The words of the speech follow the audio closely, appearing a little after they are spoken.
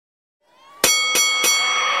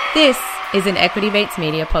This is an Equity Mates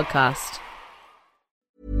Media podcast.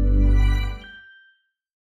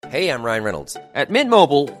 Hey, I'm Ryan Reynolds. At Mint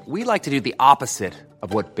Mobile, we like to do the opposite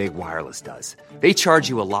of what Big Wireless does. They charge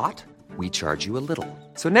you a lot, we charge you a little.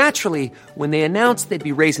 So naturally, when they announced they'd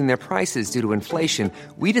be raising their prices due to inflation,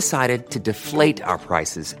 we decided to deflate our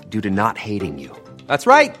prices due to not hating you. That's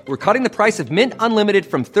right. We're cutting the price of Mint Unlimited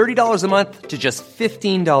from $30 a month to just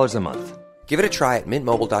 $15 a month. Give it a try at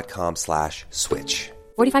mintmobile.com/switch.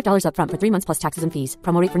 $45 up front for 3 months plus taxes and fees.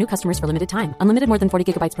 Promo rate for new customers for limited time. Unlimited more than 40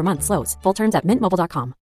 gigabytes per month. Slows full terms at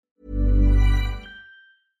mintmobile.com.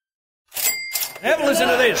 Have a listen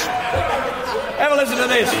to this. Have a listen to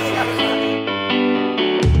this.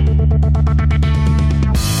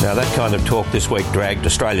 Now, that kind of talk this week dragged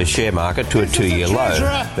Australia's share market to a two-year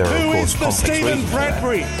low. There are, of course, complex reasons for that.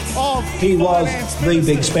 He was the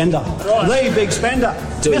big spender. The big spender.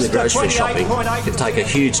 Doing the grocery shopping can take a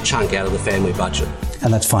huge chunk out of the family budget.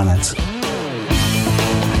 And that's finance.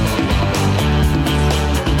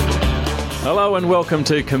 Hello and welcome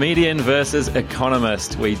to Comedian versus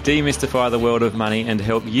Economist. We demystify the world of money and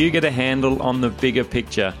help you get a handle on the bigger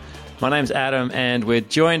picture. My name's Adam and we're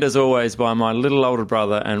joined as always by my little older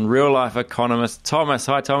brother and real-life economist, Thomas.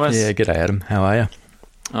 Hi, Thomas. Yeah, g'day, Adam. How are you?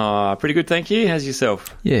 Pretty good, thank you. How's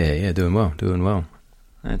yourself? Yeah, doing well.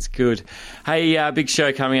 That's good. Hey, big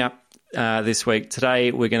show coming up this week.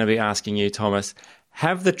 Today we're going to be asking you, Thomas,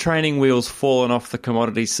 have the training wheels fallen off the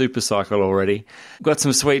commodity supercycle already? We've got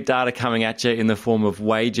some sweet data coming at you in the form of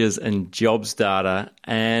wages and jobs data.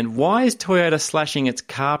 And why is Toyota slashing its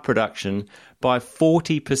car production by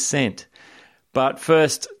 40%? But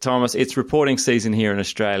first, Thomas, it's reporting season here in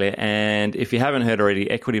Australia. And if you haven't heard already,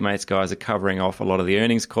 Equity Mates guys are covering off a lot of the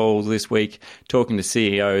earnings calls this week, talking to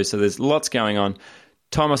CEOs. So there's lots going on.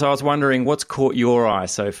 Thomas, I was wondering, what's caught your eye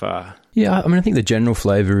so far? Yeah, I mean, I think the general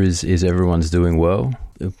flavour is everyone's doing well,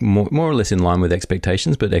 more or less in line with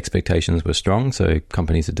expectations, but expectations were strong, so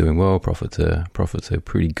companies are doing well, profits are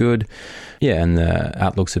pretty good. Yeah, and the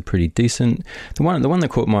outlooks are pretty decent. The one that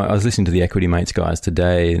caught I was listening to the Equity Mates guys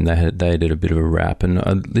today, and they did a bit of a wrap, and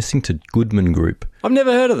I listening to Goodman Group. I've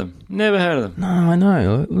never heard of them. No, I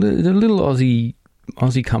know. They're a little Aussie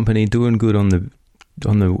company doing good on the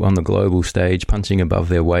global stage, punching above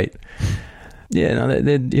their weight. Yeah, no,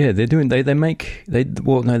 they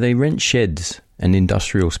rent sheds and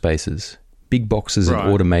industrial spaces, big boxes and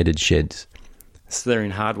automated sheds. So they're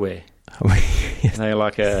in hardware. Yes. They're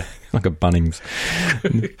like a Bunnings.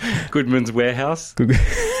 Goodman's warehouse.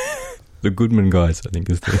 The Goodman guys, I think,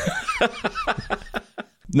 is the.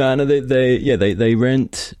 No, they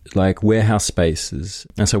rent like warehouse spaces,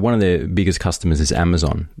 and so one of their biggest customers is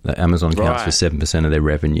Amazon. Amazon accounts for 7% of their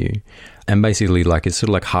revenue, and basically, like it's sort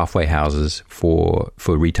of like halfway houses for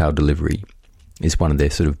retail delivery is one of their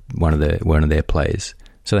plays.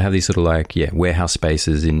 So they have these sort of like warehouse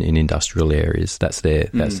spaces in industrial areas. That's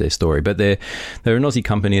their story. But they're an Aussie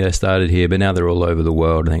company. They started here, but now they're all over the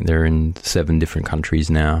world. I think they're in 7 different countries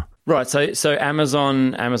now. Right, so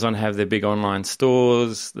Amazon have their big online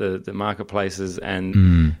stores, the marketplaces,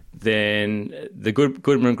 and then the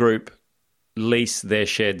Goodman Group lease their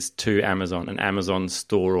sheds to Amazon, and Amazon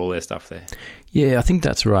store all their stuff there. Yeah, I think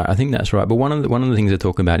that's right. But one of the things they're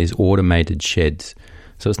talking about is automated sheds.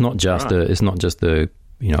 So it's not just a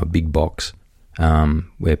big box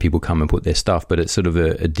where people come and put their stuff, but it's sort of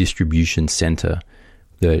a distribution center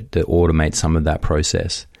that automates some of that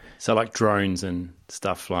process. So like drones and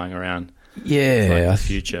stuff flying around. Yeah. Like in the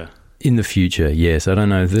future. In the future, yes. I don't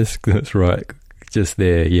know if that's right just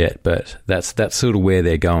there yet, but that's sort of where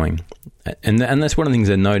they're going. And that's one of the things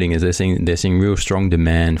they're noting is they're seeing real strong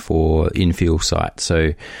demand for infill sites.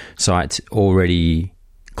 So sites already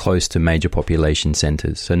close to major population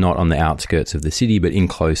centres. So not on the outskirts of the city, but in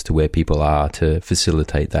close to where people are to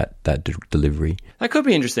facilitate that delivery. That could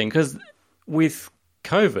be interesting because with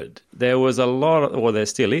COVID, there was there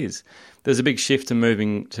still is. There's a big shift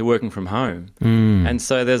to working from home. And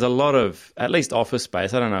so there's a lot of, at least office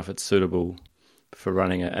space. I don't know if it's suitable for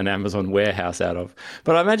running an Amazon warehouse out of,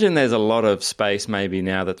 but I imagine there's a lot of space maybe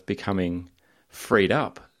now that's becoming freed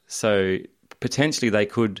up. So potentially they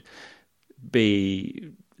could be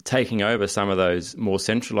taking over some of those more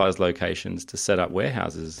centralized locations to set up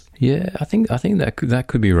warehouses. Yeah, I think that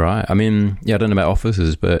could be right. I mean, I don't know about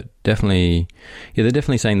offices, but definitely, they're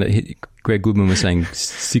definitely saying that Greg Goodman was saying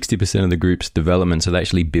 60% of the group's developments that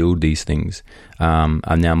actually build these things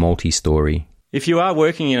are now multi-story. If you are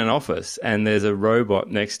working in an office and there's a robot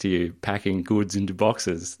next to you packing goods into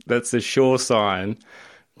boxes, that's a sure sign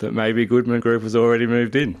that maybe Goodman Group has already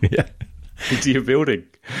moved in into your building.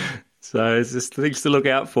 So it's just things to look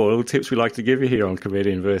out for, little tips we like to give you here on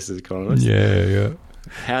Comedian versus Economist. Yeah.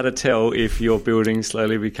 how to tell if your building's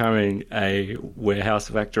slowly becoming a warehouse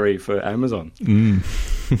factory for Amazon.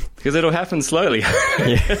 Because it'll happen slowly. I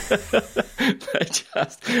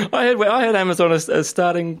heard Amazon is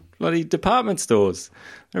starting bloody department stores.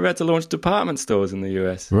 They're about to launch department stores in the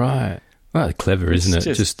US. Right. Well, clever, isn't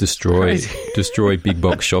it? Just destroy big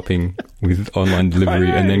box shopping with online delivery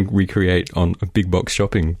and then recreate on a big box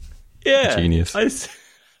shopping. Yeah. Genius. It's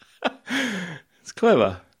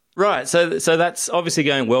clever. Right, so that's obviously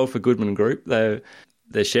going well for Goodman Group. Their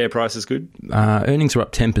share price is good. Earnings are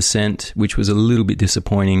up 10%, which was a little bit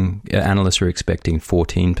disappointing. Analysts were expecting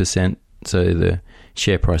 14%, so the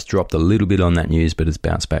share price dropped a little bit on that news, but it's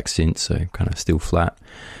bounced back since, so kind of still flat.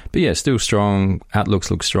 But yeah, still strong.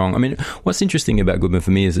 Outlooks look strong. I mean, what's interesting about Goodman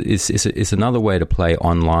for me is it's another way to play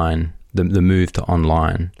online, the move to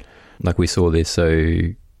online. Like we saw this, so...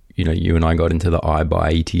 you and I got into the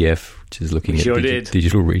iBuy ETF, which is looking at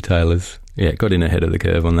digital retailers. Yeah, got in ahead of the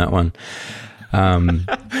curve on that one.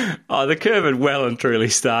 The curve had well and truly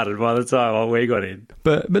started by the time we got in.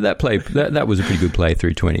 But that was a pretty good play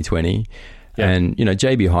through 2020. Yeah. And,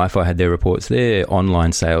 JB Hi-Fi had their reports. Their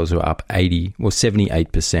online sales were up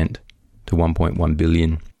 78% to 1.1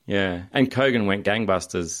 billion. Yeah, and Kogan went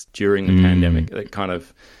gangbusters during the pandemic.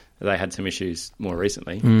 They had some issues more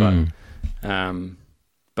recently,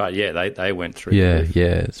 But yeah, they went through. Yeah.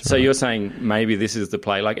 That's so right. You're saying maybe this is the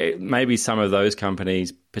play. Like maybe some of those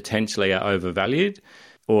companies potentially are overvalued,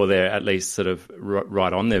 or they're at least sort of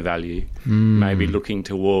right on their value. Maybe looking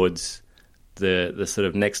towards the sort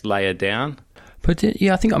of next layer down. But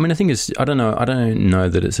yeah, I think it's. I don't know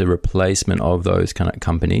that it's a replacement of those kind of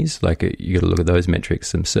companies. Like you got to look at those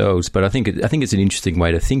metrics themselves. But I think it's an interesting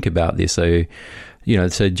way to think about this. So.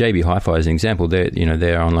 So JB Hi-Fi is an example.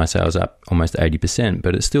 Their online sales up almost 80%,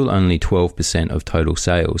 but it's still only 12% of total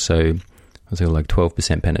sales. So I was like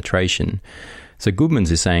 12% penetration. So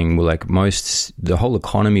Goodman's is saying, well, like the whole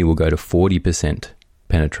economy will go to 40%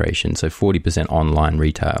 penetration. So 40% online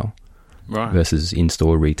retail versus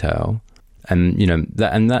in-store retail. And,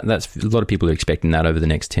 that's a lot of people are expecting that over the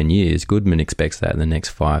next 10 years. Goodman expects that in the next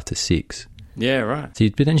 5 to 6. Yeah, right. So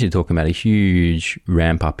you're potentially talking about a huge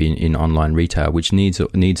ramp up in online retail, which needs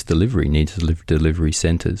delivery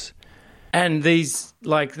centres. And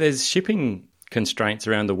there's shipping constraints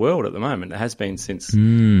around the world at the moment. It has been since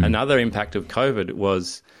another impact of COVID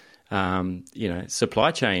was,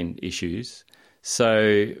 supply chain issues.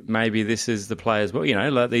 So maybe this is the play as well.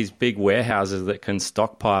 Like these big warehouses that can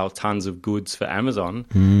stockpile tons of goods for Amazon,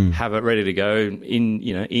 have it ready to go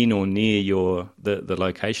in or near the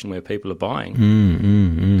location where people are buying.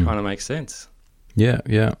 Kind of makes sense. Yeah.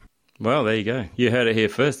 Well, there you go. You heard it here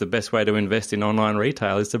first. The best way to invest in online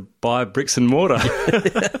retail is to buy bricks and mortar.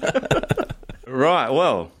 Right.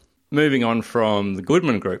 Well, moving on from the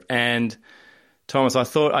Goodman Group and. Thomas, I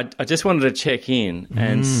thought I just wanted to check in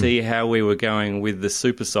and see how we were going with the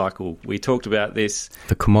super cycle. We talked about this.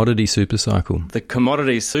 The commodity super cycle.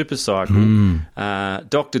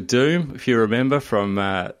 Dr. Doom, if you remember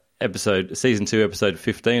from season 2, episode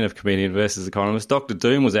 15 of Comedian versus Economist, Dr.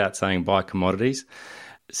 Doom was out saying buy commodities.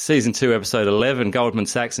 Season 2, episode 11, Goldman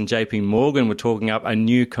Sachs and JP Morgan were talking up a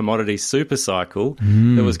new commodity super cycle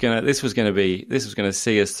that was going to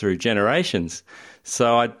see us through generations.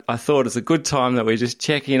 So I thought it's a good time that we just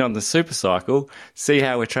check in on the super cycle, see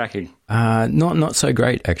how we're tracking. Not so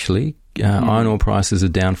great actually. Iron ore prices are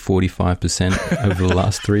down 45% over the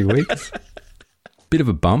last 3 weeks. Bit of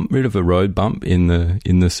a road bump in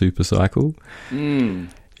the super cycle. Yeah.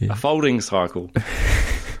 A folding cycle.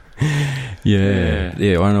 Yeah,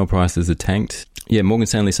 iron ore prices are tanked. Yeah, Morgan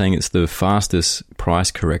Stanley saying it's the fastest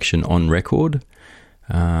price correction on record.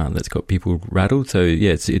 That's got people rattled. So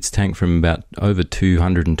yeah, it's tanked from about over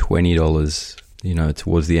 $220,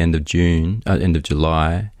 towards the end of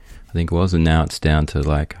July, I think it was, and now it's down to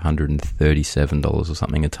like $137 or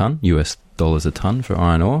something a ton, US dollars a ton for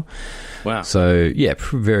iron ore. Wow. So yeah,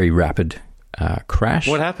 very rapid crash.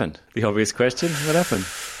 What happened? The obvious question. What happened?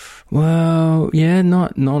 Well, yeah,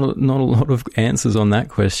 not a lot of answers on that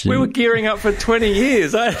question. We were gearing up for 20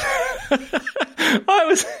 years. I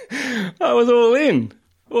was all in.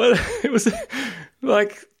 Well, it was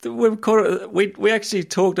like we actually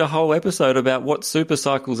talked a whole episode about what super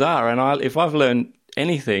cycles are, and if I've learned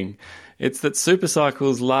anything, it's that super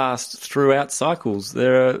cycles last throughout cycles.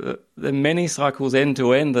 There are many cycles end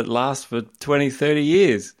to end that last for 20, 30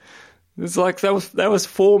 years. It's like that was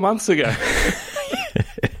 4 months ago.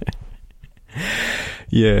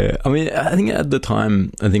 Yeah, I mean, I think at the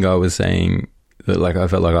time, I was saying that like I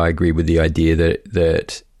felt like I agreed with the idea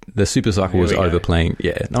that the super cycle was overplaying.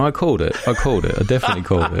 Yeah, no, I called it. I definitely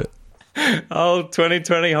called it. Old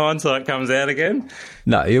 2020 hindsight comes out again.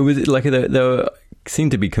 No, it was like they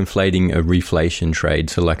seemed to be conflating a reflation trade,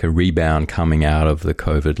 so like a rebound coming out of the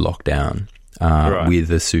COVID lockdown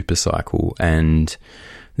with a super cycle. And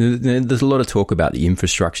there's a lot of talk about the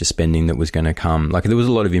infrastructure spending that was going to come. Like there was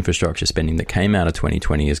a lot of infrastructure spending that came out of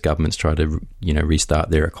 2020 as governments tried to, restart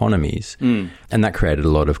their economies. And that created a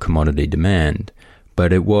lot of commodity demand.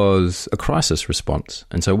 But it was a crisis response.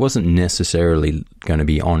 And so it wasn't necessarily going to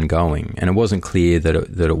be ongoing. And it wasn't clear that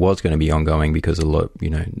it was going to be ongoing because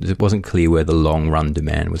it wasn't clear where the long run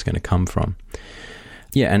demand was going to come from.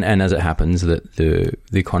 Yeah, and as it happens, that the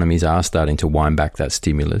economies are starting to wind back that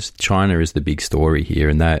stimulus. China is the big story here,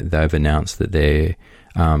 and they've announced that they're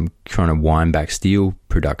trying to wind back steel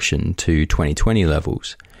production to 2020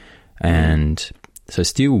 levels. And so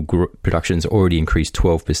steel production's already increased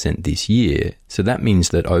 12% this year. So that means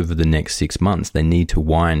that over the next 6 months, they need to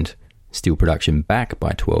wind steel production back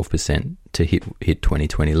by 12% to hit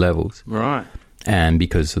 2020 levels. Right. And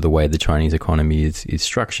because of the way the Chinese economy is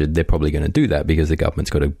structured, they're probably going to do that because the government's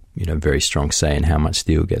got a very strong say in how much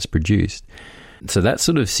steel gets produced. So that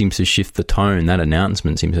sort of seems to shift the tone. That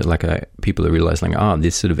announcement seems like people are realizing,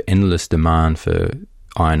 this sort of endless demand for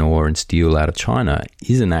iron ore and steel out of China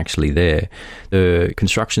isn't actually there. The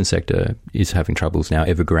construction sector is having troubles now.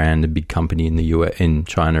 Evergrande, a big company in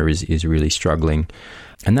China, is really struggling.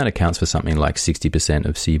 And that accounts for something like 60%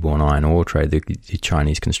 of seaborne iron ore trade, the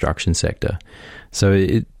Chinese construction sector. So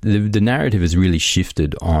the narrative has really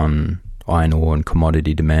shifted on iron ore and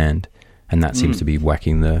commodity demand, and that seems to be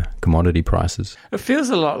whacking the commodity prices. It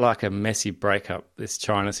feels a lot like a messy breakup, this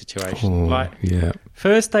China situation. Yeah.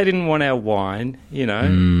 First, they didn't want our wine,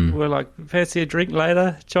 We're like, fancy a drink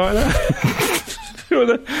later, China?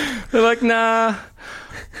 They're like, nah,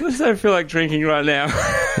 I just don't feel like drinking right now.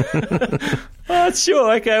 Oh,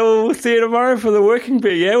 sure, okay, well, we'll see you tomorrow for the working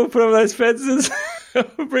bit, yeah? We'll put up those fences.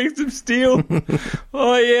 We'll bring some steel.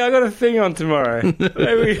 Oh, yeah, I got a thing on tomorrow.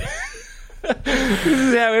 Maybe. This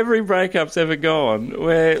is how every breakup's ever gone,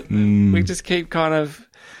 where we just keep kind of,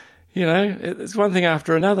 it's one thing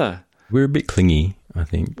after another. We're a bit clingy, I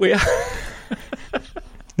think. We are.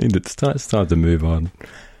 It's time to move on.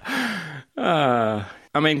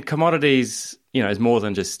 Commodities, is more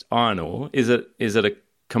than just iron ore. Is it a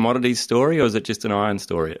commodity story, or is it just an iron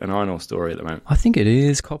ore story at the moment? I think it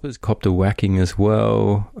is. Copper's copped a whacking as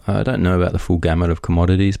well. I don't know about the full gamut of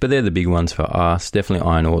commodities, but they're the big ones for us. Definitely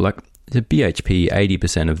iron ore. Like the BHP,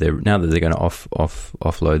 80% of their, now that they're going to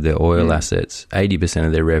offload their oil assets, 80%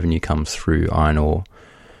 of their revenue comes through iron ore.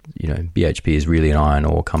 BHP is really an iron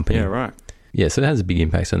ore company. Yeah, right. Yeah, so it has a big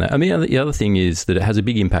impact on that. I mean, the other thing is that it has a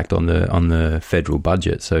big impact on the federal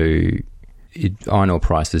budget. So iron ore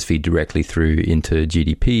prices feed directly through into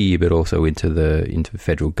GDP, but also into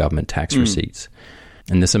federal government tax receipts.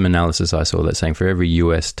 And there's some analysis I saw that's saying for every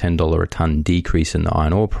US $10 a tonne decrease in the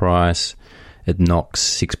iron ore price, it knocks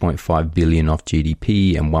 $6.5 billion off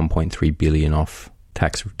GDP and $1.3 billion off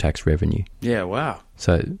tax revenue. Yeah, wow.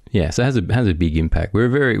 So it has a big impact.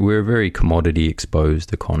 We're a very commodity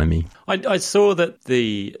exposed economy. I saw that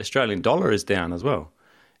the Australian dollar is down as well.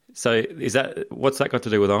 So what's that got to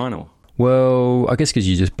do with iron ore? Well, I guess because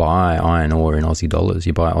you just buy iron ore in Aussie dollars.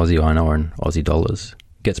 You buy Aussie iron ore in Aussie dollars.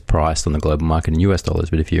 It gets priced on the global market in US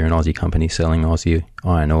dollars, but if you're an Aussie company selling Aussie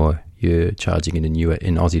iron ore, you're charging it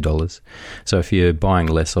in Aussie dollars. So if you're buying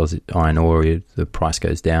less Aussie iron ore, the price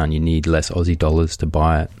goes down. You need less Aussie dollars to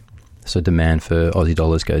buy it. So demand for Aussie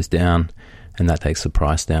dollars goes down, and that takes the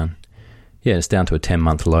price down. Yeah, it's down to a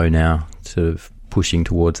 10-month low now, sort of pushing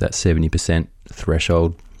towards that 70%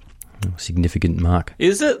 threshold. Significant mark.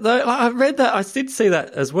 Is it though? I read that. I did see that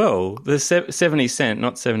as well. The 70 cent,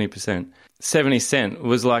 not 70%. 70 cent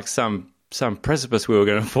was like some precipice we were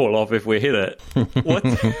going to fall off if we hit it. What?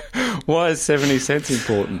 Why is 70 cents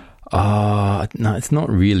important? No, it's not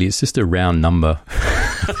really. It's just a round number.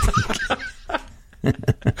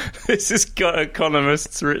 This has got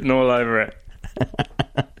economists written all over it.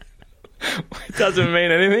 It doesn't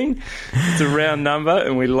mean anything. It's a round number,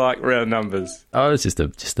 and we like round numbers. Oh, it's just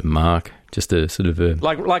a mark, just a sort of a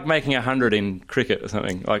like making 100 in cricket or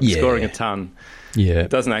something, like scoring a ton. Yeah,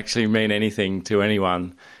 it doesn't actually mean anything to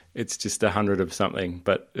anyone. It's just 100 of something,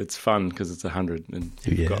 but it's fun because it's 100, and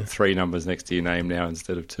you've got 3 numbers next to your name now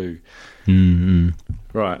instead of 2. Mm-hmm.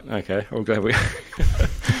 Right. Okay. I'm glad we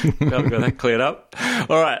got that cleared up.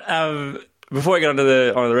 All right. Before we get on to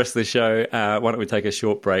the rest of the show, why don't we take a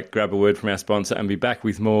short break, grab a word from our sponsor, and be back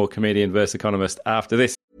with more Comedian vs. Economist after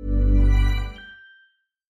this.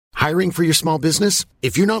 Hiring for your small business?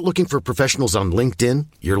 If you're not looking for professionals on LinkedIn,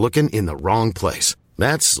 you're looking in the wrong place.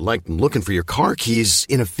 That's like looking for your car keys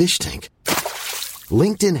in a fish tank.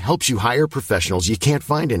 LinkedIn helps you hire professionals you can't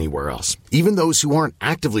find anywhere else, even those who aren't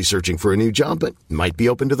actively searching for a new job but might be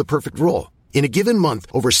open to the perfect role. In a given month,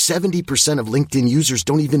 over 70% of LinkedIn users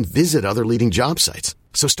don't even visit other leading job sites.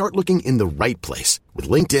 So start looking in the right place. With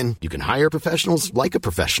LinkedIn, you can hire professionals like a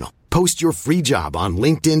professional. Post your free job on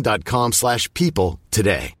linkedin.com/people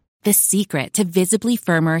today. The secret to visibly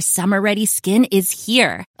firmer, summer-ready skin is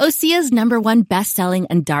here. Osea's #1 best-selling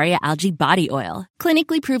Undaria Algae Body Oil.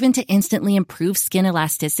 Clinically proven to instantly improve skin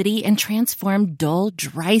elasticity and transform dull,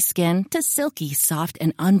 dry skin to silky, soft,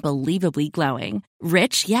 and unbelievably glowing.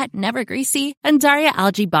 Rich yet never greasy, Undaria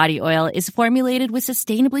Algae Body Oil is formulated with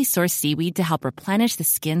sustainably sourced seaweed to help replenish the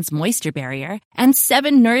skin's moisture barrier and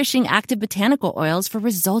 7 nourishing active botanical oils for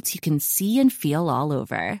results you can see and feel all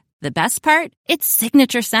over. The best part? Its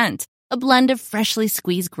signature scent. A blend of freshly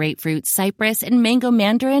squeezed grapefruit, cypress, and mango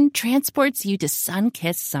mandarin transports you to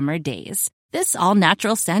sun-kissed summer days. This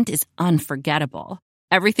all-natural scent is unforgettable.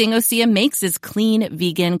 Everything Osea makes is clean,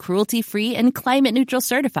 vegan, cruelty-free, and climate-neutral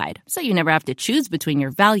certified, so you never have to choose between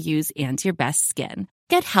your values and your best skin.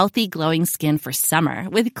 Get healthy, glowing skin for summer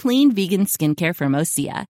with clean, vegan skincare from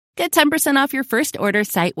Osea. Get 10% off your first order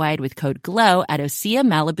site-wide with code GLOW at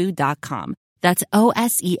OseaMalibu.com. That's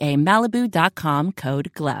OSEAMalibu.com,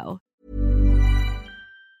 code GLOW.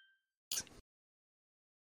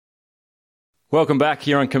 Welcome back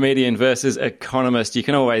here on Comedian versus Economist. You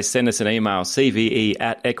can always send us an email,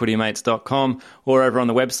 cve@equitymates.com, or over on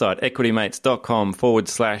the website,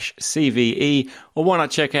 equitymates.com/CVE, or why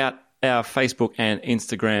not check out our Facebook and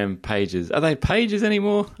Instagram pages. Are they pages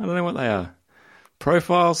anymore? I don't know what they are.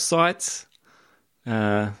 Profiles, sites,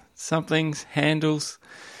 somethings, handles.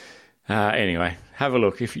 Anyway, have a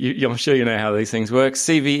look. I'm sure you know how these things work.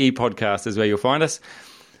 CVE Podcast is where you'll find us.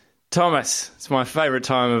 Thomas, it's my favourite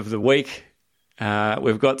time of the week.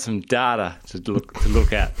 We've got some data to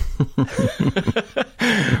look at.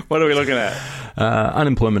 What are we looking at?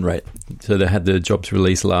 Unemployment rate. So they had the jobs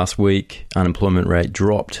release last week. Unemployment rate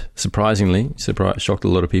dropped, surprisingly, shocked a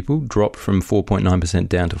lot of people, dropped from 4.9%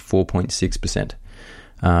 down to 4.6%,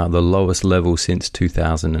 the lowest level since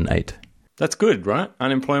 2008. That's good, right?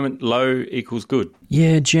 Unemployment low equals good.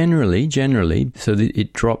 Yeah, generally. So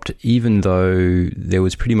it dropped even though there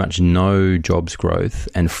was pretty much no jobs growth,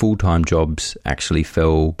 and full-time jobs actually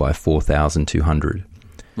fell by 4,200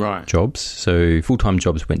 jobs. So full-time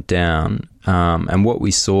jobs went down. And what we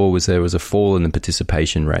saw was there was a fall in the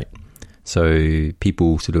participation rate. So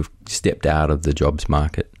people sort of stepped out of the jobs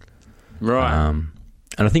market. Right.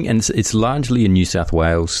 And I think it's largely a New South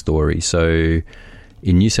Wales story. So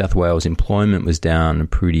in New South Wales, employment was down a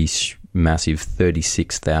pretty massive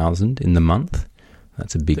 36,000 in the month.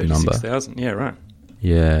 That's a big number. 36,000, yeah, right.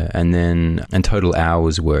 Yeah, and total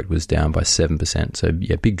hours worked was down by 7%. So,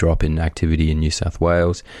 yeah, big drop in activity in New South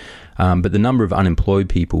Wales. But the number of unemployed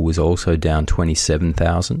people was also down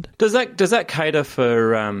 27,000. Does that cater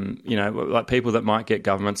for, like people that might get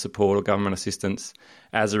government support or government assistance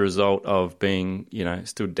as a result of being,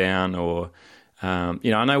 stood down or...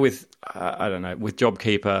 I know with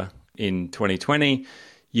JobKeeper in 2020,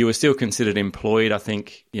 you were still considered employed. I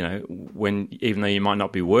think, even though you might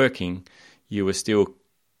not be working, you were still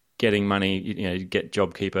getting money, you get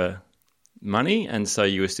JobKeeper money, and so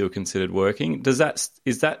you were still considered working. Is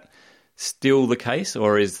that still the case,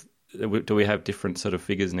 or do we have different sort of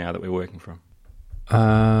figures now that we're working from?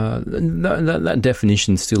 That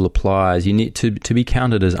definition still applies. You need to be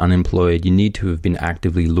counted as unemployed. You need to have been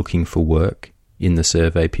actively looking for work in the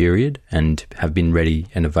survey period and have been ready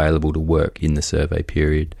and available to work in the survey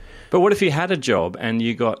period. But what if you had a job and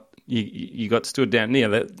you got stood down?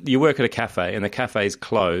 You work at a cafe and the cafe's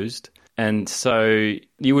closed, and so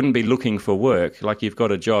you wouldn't be looking for work. Like you've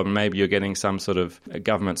got a job and maybe you're getting some sort of a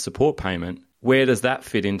government support payment. Where does that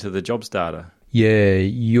fit into the jobs data? Yeah,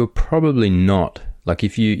 you're probably not. Like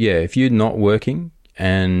if you're not working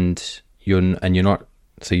and you're not.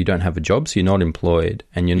 So you don't have a job, so you're not employed,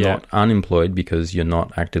 and you're not unemployed because you're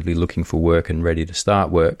not actively looking for work and ready to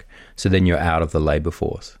start work. So then you're out of the labour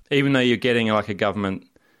force. Even though you're getting like a government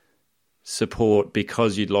support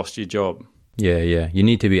because you'd lost your job. Yeah. You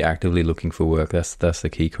need to be actively looking for work. That's the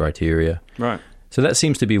key criteria. Right. So that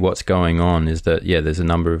seems to be what's going on, is that, there's a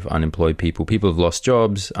number of unemployed people. People have lost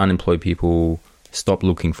jobs. Unemployed people stop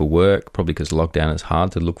looking for work, probably because lockdown is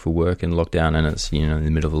hard to look for work in lockdown, and it's in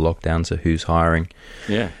the middle of the lockdown, so who's hiring?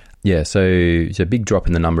 So it's a big drop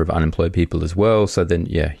in the number of unemployed people as well. So then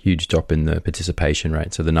huge drop in the participation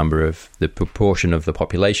rate. So the proportion of the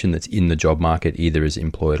population that's in the job market either is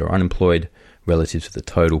employed or unemployed relative to the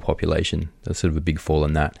total population. There's sort of a big fall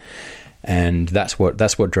in that, and that's what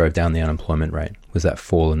drove down the unemployment rate, was that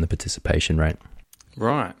fall in the participation rate.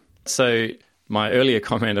 Right. So my earlier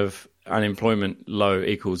comment of unemployment low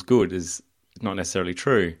equals good is not necessarily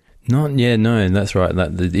true. No, that's right.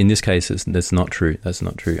 In this case, that's not true. That's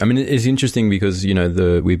not true. I mean, it's interesting because,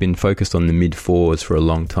 we've been focused on the mid-4s for a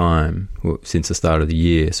long time, since the start of the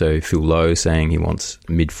year. So Phil Lowe saying he wants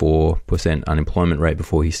mid-4% unemployment rate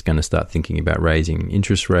before he's going to start thinking about raising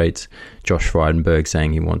interest rates. Josh Frydenberg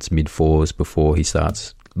saying he wants mid-4s before he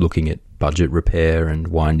starts looking at budget repair and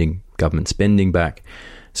winding government spending back.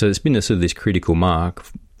 So it's been a sort of this critical mark,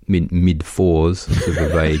 mid-4s, sort of a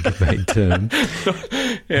vague term.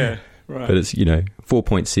 Yeah, right. But it's,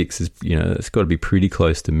 4.6 is, it's got to be pretty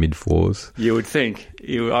close to mid-4s. You would think.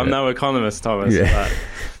 I'm no economist, Thomas,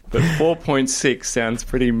 but 4.6 sounds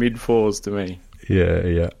pretty mid-4s to me.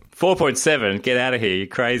 Yeah. 4.7, get out of here, you're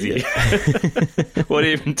crazy. Yeah. What are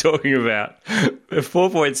you even talking about?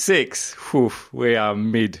 4.6, we are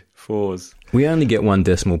mid-4s. We only get one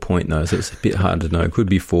decimal point, though, so it's a bit hard to know. It could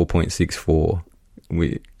be 4.64.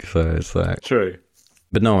 So it's like... True.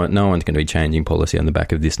 But no one's going to be changing policy on the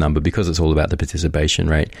back of this number because it's all about the participation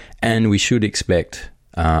rate. And we should expect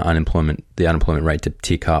the unemployment rate to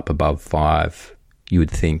tick up above 5, you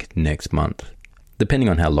would think, next month. Depending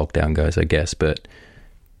on how lockdown goes, I guess. But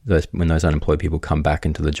when those unemployed people come back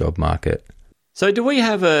into the job market. So do we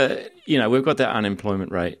have we've got that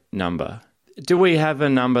unemployment rate number. Do we have a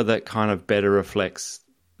number that kind of better reflects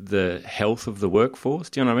the health of the workforce?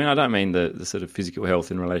 Do you know what I mean? I don't mean the sort of physical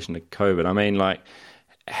health in relation to COVID. I mean, like,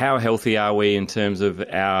 how healthy are we in terms of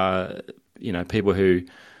our, people who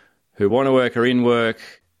want to work or in work?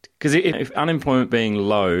 Because if unemployment being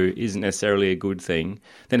low isn't necessarily a good thing,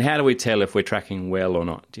 then how do we tell if we're tracking well or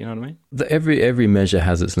not? Do you know what I mean? Every measure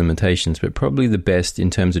has its limitations, but probably the best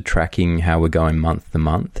in terms of tracking how we're going month to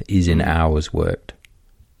month is in hours worked.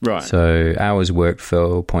 Right. So hours worked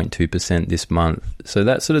fell 0.2% this month. So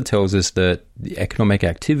that sort of tells us that the economic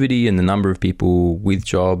activity and the number of people with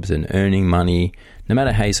jobs and earning money, no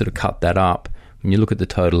matter how you sort of cut that up, when you look at the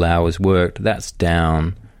total hours worked, that's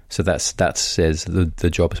down. So that says the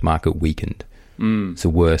jobs market weakened. It's a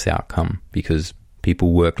worse outcome because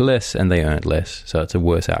people work less and they earn less. So it's a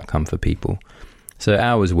worse outcome for people. So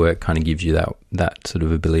hours work kind of gives you that sort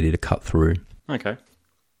of ability to cut through. Okay.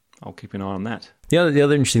 I'll keep an eye on that. The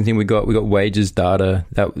other interesting thing we got wages data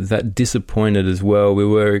that disappointed as well. We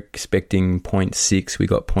were expecting 0.6, we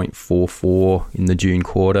got 0.44 in the June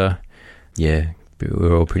quarter. Yeah, we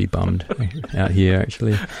were all pretty bummed out here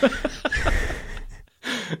actually.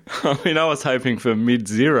 I mean, I was hoping for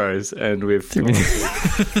mid-zeros and we've...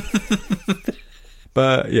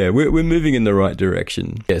 But yeah, we're moving in the right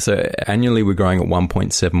direction. Yeah, so annually we're growing at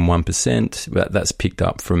 1.71%, but that's picked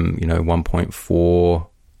up from 1.4,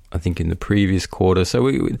 I think, in the previous quarter.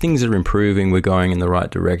 So things are improving. We're going in the right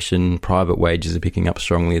direction. Private wages are picking up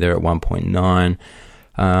strongly. They're at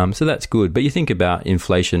 1.9. So that's good. But you think about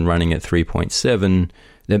inflation running at 3.7,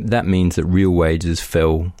 that means that real wages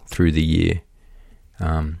fell through the year,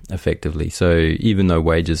 effectively. So even though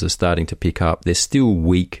wages are starting to pick up, they're still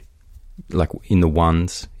weak, like in the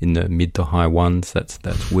ones, in the mid to high ones.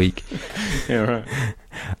 That's weak. Yeah,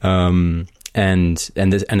 right. And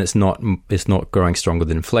it's not growing stronger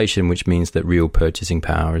than inflation, which means that real purchasing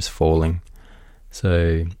power is falling.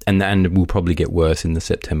 So and will probably get worse in the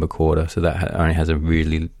September quarter. So that only has a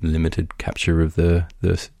really limited capture of the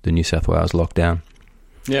New South Wales lockdown.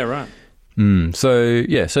 Yeah, right. So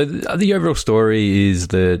the overall story is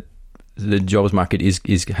that the jobs market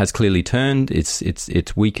has clearly turned.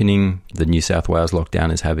 It's weakening. The New South Wales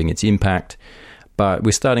lockdown is having its impact. But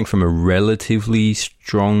we're starting from a relatively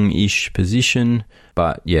strong-ish position.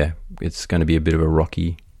 But yeah, it's going to be a bit of a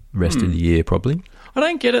rocky rest of the year probably. I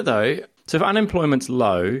don't get it though. So if unemployment's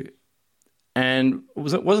low, and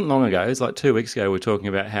it wasn't long ago, it was like 2 weeks ago, we were talking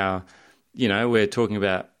about how, we're talking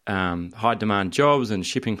about high demand jobs and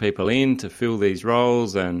shipping people in to fill these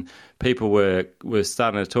roles, and people were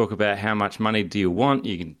starting to talk about how much money do you want?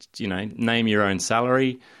 You can, name your own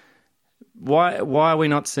salary. Why are we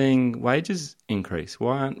not seeing wages increase?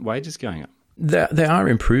 Why aren't wages going up? They are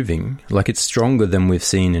improving. Like, it's stronger than we've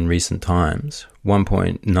seen in recent times.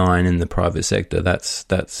 1.9 in the private sector.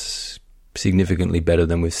 That's significantly better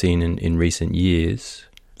than we've seen in recent years.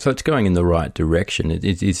 So it's going in the right direction.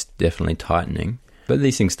 It's definitely tightening. But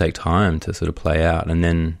these things take time to sort of play out. And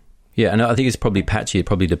then, and I think it's probably patchy. It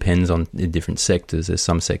probably depends on the different sectors. There's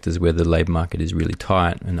some sectors where the labour market is really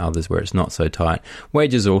tight and others where it's not so tight.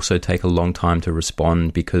 Wages also take a long time to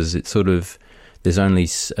respond because it's sort of, there's only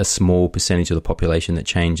a small percentage of the population that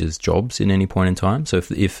changes jobs in any point in time. So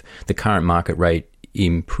if the current market rate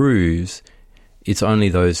improves, it's only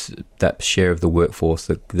that share of the workforce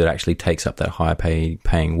that actually takes up that higher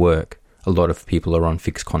paying work a lot of people are on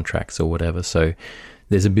fixed contracts or whatever. So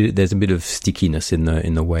there's a bit of stickiness in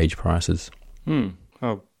the wage prices.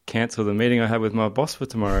 I'll cancel the meeting I had with my boss for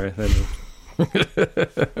tomorrow then.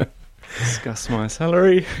 Discuss my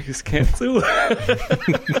salary. Just cancel. I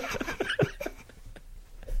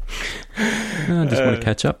just want to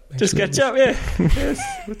catch up. Actually. Just catch up, yeah. Yes.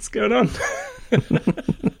 What's going on?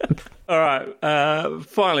 All right.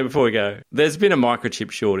 Finally, before we go, there's been a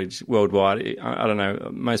microchip shortage worldwide. I don't know.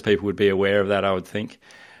 Most people would be aware of that, I would think.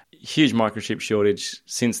 Huge microchip shortage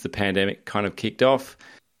since the pandemic kind of kicked off.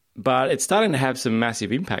 But it's starting to have some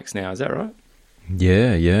massive impacts now. Is that right?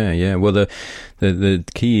 Yeah. Well, the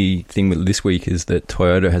key thing this week is that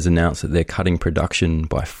Toyota has announced that they're cutting production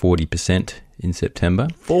by 40% in September.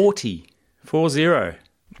 40.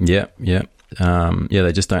 Yeah.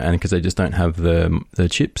 They just don't, and because they just don't have the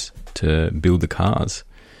chips to build the cars.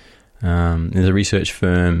 There's a research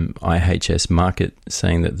firm, IHS Markit,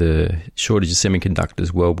 saying that the shortage of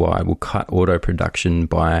semiconductors worldwide will cut auto production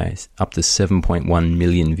by up to 7.1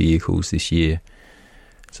 million vehicles this year.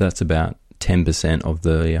 So that's about 10% of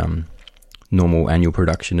the normal annual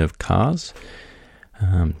production of cars.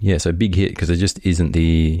 So big hit because there just isn't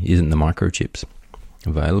the microchips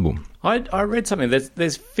available. I read something.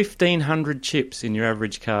 There's 1,500 chips in your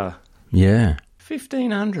average car. Yeah.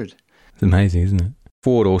 1,500. It's amazing, isn't it?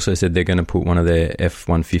 Ford also said they're going to put one of their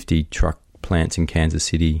F-150 truck plants in Kansas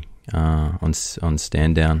City on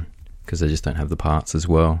stand down because they just don't have the parts as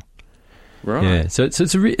well. Right. Yeah. So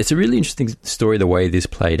it's a really interesting story the way this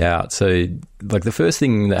played out. So like the first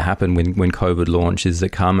thing that happened when COVID launched is that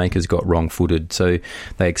car makers got wrong-footed. So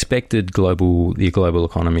they expected the global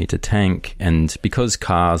economy to tank, and because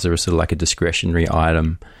cars are sort of like a discretionary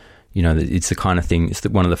item, you know, it's the kind of thing. It's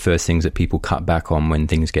one of the first things that people cut back on when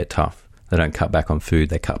things get tough. They don't cut back on food,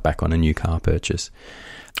 they cut back on a new car purchase.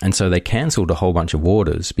 And so they cancelled a whole bunch of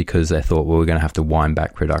orders because they thought, well, we're going to have to wind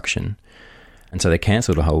back production. And so they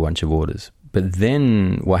cancelled a whole bunch of orders. But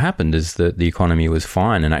then what happened is that the economy was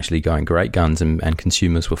fine and actually going great guns, and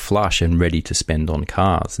consumers were flush and ready to spend on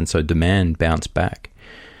cars. And so demand bounced back.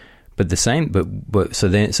 But then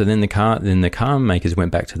the car makers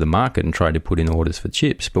went back to the market and tried to put in orders for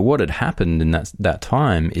chips. But what had happened in that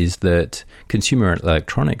time is that consumer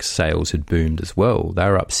electronics sales had boomed as well. They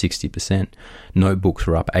were up 60%. Notebooks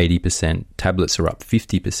were up 80%. Tablets are up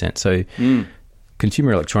 50%. So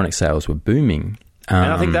consumer electronics sales were booming.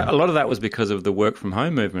 And I think that a lot of that was because of the work from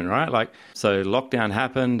home movement, right? Like, so lockdown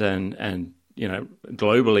happened and you know,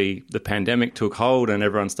 globally the pandemic took hold and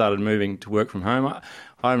everyone started moving to work from home.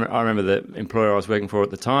 I remember the employer I was working for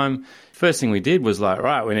at the time, first thing we did was like,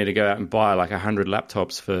 right, we need to go out and buy like 100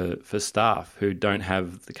 laptops for staff who don't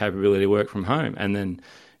have the capability to work from home. And then,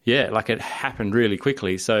 yeah, like it happened really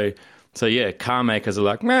quickly. So yeah, car makers are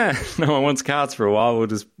like, man, no one wants cars for a while.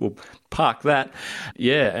 We'll park that.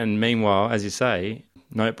 Yeah, and meanwhile, as you say,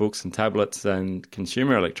 notebooks and tablets and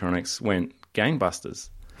consumer electronics went gangbusters.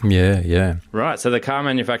 Yeah. Right, so the car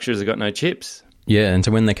manufacturers have got no chips. Yeah, and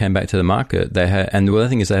so when they came back to the market, they had, and the other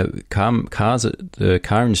thing is that the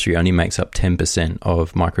car industry only makes up 10%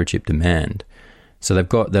 of microchip demand. So they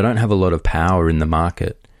don't have a lot of power in the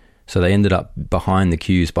market. So they ended up behind the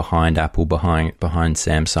queues, behind Apple, behind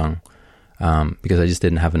Samsung, because they just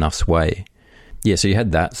didn't have enough sway. Yeah, so you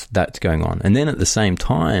had that's going on. And then at the same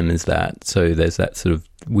time as that, so there's that sort of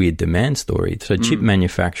weird demand story. So chip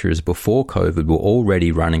manufacturers before COVID were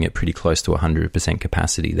already running at pretty close to 100%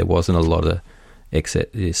 capacity. There wasn't a lot of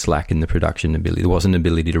slack in the production ability. There wasn't an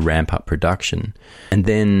ability to ramp up production. And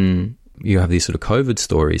then you have these sort of COVID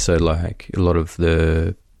stories. So like a lot of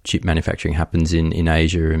the chip manufacturing happens in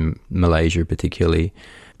Asia and Malaysia particularly.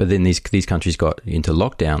 But then these countries got into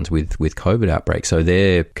lockdowns with COVID outbreaks, so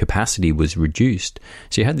their capacity was reduced.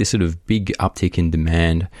 So you had this sort of big uptick in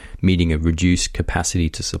demand meeting a reduced capacity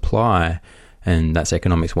to supply, and that's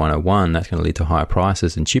economics 101. That's going to lead to higher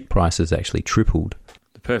prices, and chip prices actually tripled.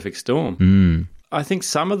 The perfect storm. I think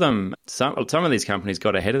some of these companies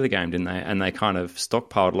got ahead of the game, didn't they? And they kind of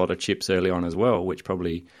stockpiled a lot of chips early on as well, which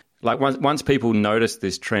probably, like once people noticed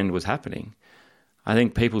this trend was happening, I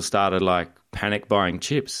think people started like panic buying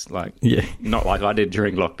chips, like not like I did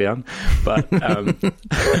during lockdown, but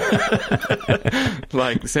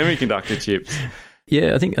like semiconductor chips.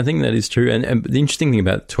 Yeah, I think that is true. And the interesting thing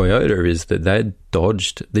about Toyota is that they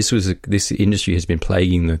dodged. This industry has been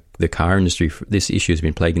plaguing the car industry. This issue has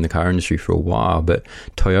been plaguing the car industry for a while, but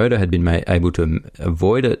Toyota had been able to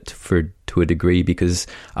avoid it to a degree because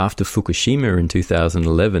after Fukushima in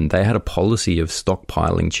 2011, they had a policy of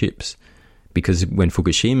stockpiling chips. Because when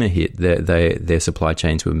Fukushima hit, their supply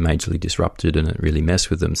chains were majorly disrupted and it really messed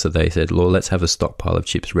with them. So they said, well, let's have a stockpile of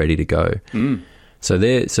chips ready to go. So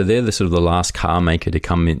they're the sort of the last car maker to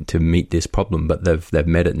come in to meet this problem, but they've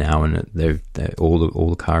met it now, and they're all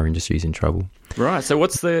the car industry's in trouble. Right. So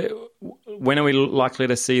when are we likely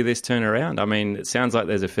to see this turn around? I mean, it sounds like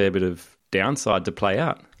there's a fair bit of downside to play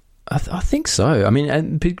out. I think so. I mean,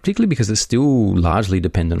 and particularly because it's still largely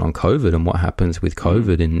dependent on COVID and what happens with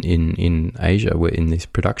COVID in Asia, in these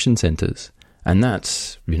production centres, and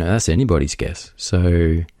that's anybody's guess.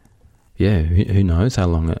 So. Yeah, who knows how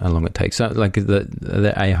long it takes. So, like the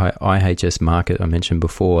IHS market I mentioned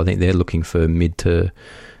before, I think they're looking for early to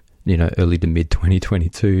mid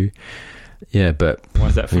 2022. Yeah, but why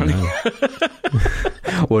is that funny?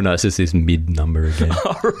 Well, no, it's just this mid number again.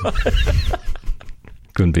 Oh, right.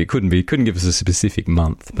 couldn't give us a specific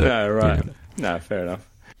month. But, no, right. No, fair enough.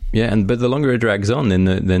 Yeah, but the longer it drags on,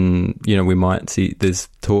 then we might see there's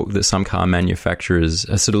talk that some car manufacturers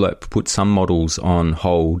are sort of like put some models on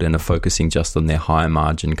hold and are focusing just on their higher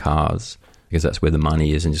margin cars because that's where the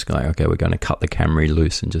money is, and just going, okay, we're going to cut the Camry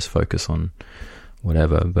loose and just focus on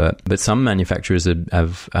whatever. But some manufacturers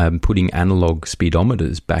are putting analog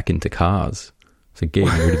speedometers back into cars, so getting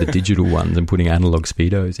rid of the digital ones and putting analog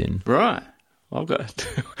speedos in. Right. I've got.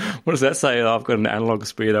 What does that say? I've got an analog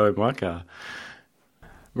speedo in my car.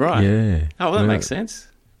 Right. Yeah. Oh, well, that makes sense.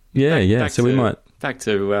 Yeah, Back so to, we might back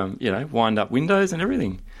to wind up windows and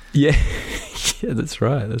everything. Yeah. Yeah, that's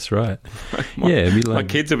right. My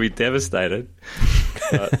kids will be devastated,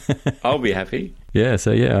 but I'll be happy. Yeah.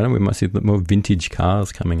 So I know we might see more vintage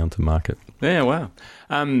cars coming onto market. Yeah. Wow.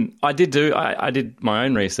 I did my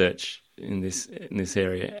own research in this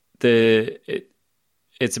area.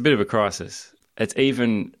 It's a bit of a crisis. It's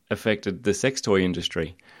even affected the sex toy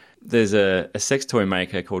industry. There's a sex toy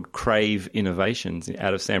maker called Crave Innovations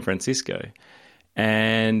out of San Francisco,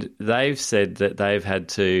 and they've said that they've had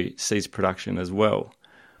to cease production as well,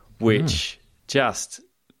 which just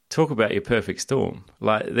talk about your perfect storm.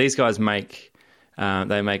 Like, these guys make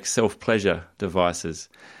self-pleasure devices,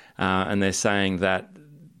 and they're saying that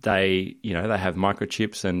they have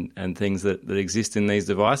microchips and things that exist in these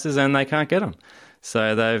devices, and they can't get them.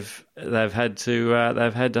 So they've had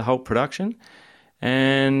to halt production.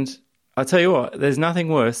 And I tell you what, there's nothing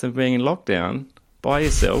worse than being in lockdown by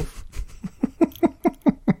yourself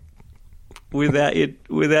without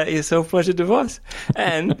your self-pleasure device.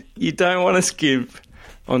 And you don't want to skimp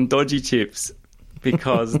on dodgy chips,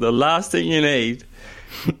 because the last thing you need,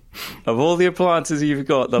 of all the appliances you've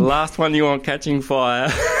got, the last one you want catching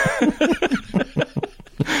fire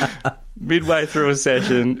midway through a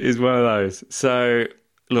session is one of those. So,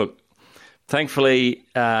 look, thankfully,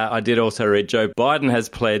 I did also read Joe Biden has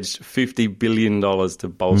pledged $50 billion to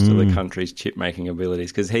bolster the country's chip-making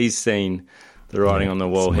abilities, because he's seen the writing on the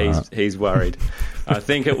wall. Smart. He's worried. I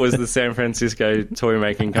think it was the San Francisco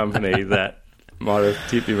toy-making company that might have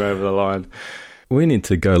tipped him over the line. We need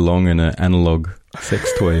to go long in an analog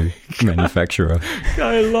sex toy manufacturer.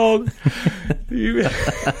 Go long.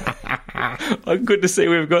 Good to see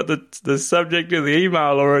we've got the subject of the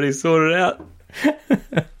email already sorted out.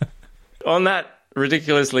 On that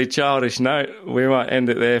ridiculously childish note, we might end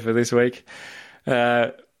it there for this week.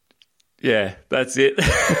 Yeah, that's it.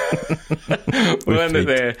 We'll end it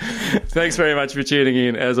there. Thanks very much for tuning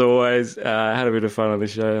in. As always, had a bit of fun on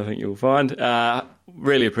this show, I think you'll find.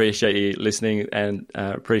 Really appreciate you listening and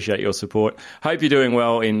appreciate your support. Hope you're doing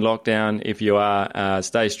well in lockdown. If you are,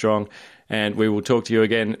 stay strong. And we will talk to you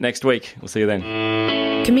again next week. We'll see you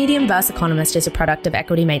then. Comedian vs. Economist is a product of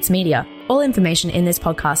Equity Mates Media. All information in this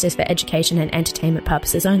podcast is for education and entertainment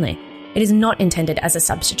purposes only. It is not intended as a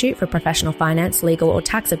substitute for professional finance, legal, or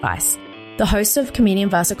tax advice. The hosts of Comedian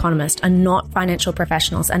vs. Economist are not financial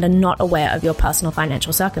professionals and are not aware of your personal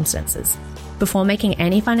financial circumstances. Before making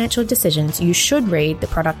any financial decisions, you should read the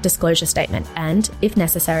product disclosure statement and, if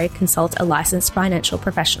necessary, consult a licensed financial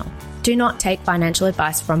professional. Do not take financial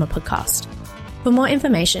advice from a podcast. For more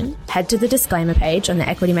information, head to the disclaimer page on the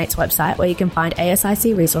Equity Mates website, where you can find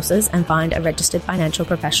ASIC resources and find a registered financial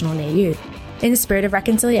professional near you. In the spirit of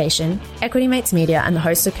reconciliation, Equity Mates Media and the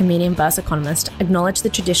hosts of Comedian vs. Economist acknowledge the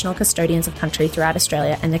traditional custodians of country throughout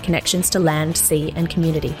Australia and their connections to land, sea and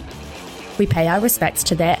community. We pay our respects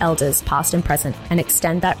to their elders, past and present, and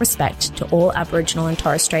extend that respect to all Aboriginal and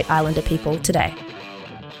Torres Strait Islander people today.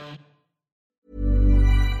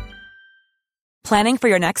 Planning for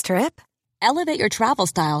your next trip? Elevate your travel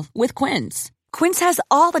style with Quince. Quince has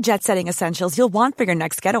all the jet-setting essentials you'll want for your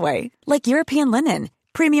next getaway, like European linen,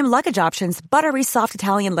 premium luggage options, buttery soft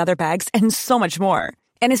Italian leather bags, and so much more.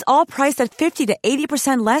 And is all priced at 50 to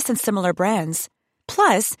 80% less than similar brands.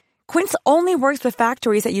 Plus, Quince only works with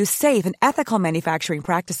factories that use safe and ethical manufacturing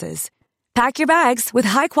practices. Pack your bags with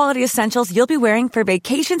high-quality essentials you'll be wearing for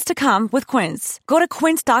vacations to come with Quince. Go to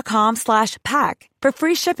quince.com/pack for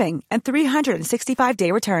free shipping and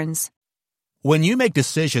 365-day returns. When you make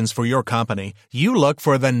decisions for your company, you look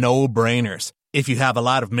for the no-brainers. If you have a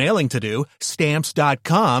lot of mailing to do,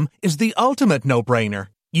 Stamps.com is the ultimate no-brainer.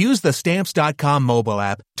 Use the Stamps.com mobile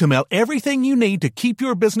app to mail everything you need to keep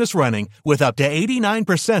your business running with up to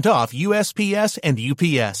 89% off USPS and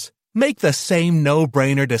UPS. Make the same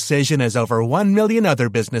no-brainer decision as over 1 million other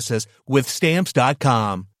businesses with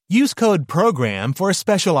Stamps.com. Use code PROGRAM for a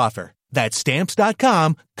special offer. That's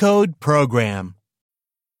Stamps.com, code PROGRAM.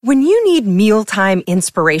 When you need mealtime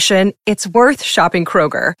inspiration, it's worth shopping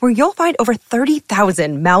Kroger, where you'll find over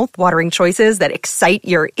 30,000 mouth-watering choices that excite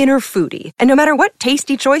your inner foodie. And no matter what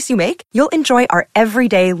tasty choice you make, you'll enjoy our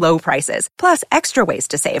everyday low prices, plus extra ways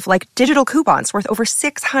to save, like digital coupons worth over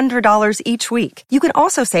 $600 each week. You can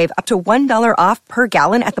also save up to $1 off per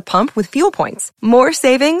gallon at the pump with fuel points. More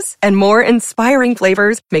savings and more inspiring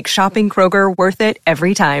flavors make shopping Kroger worth it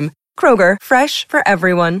every time. Kroger, fresh for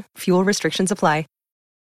everyone. Fuel restrictions apply.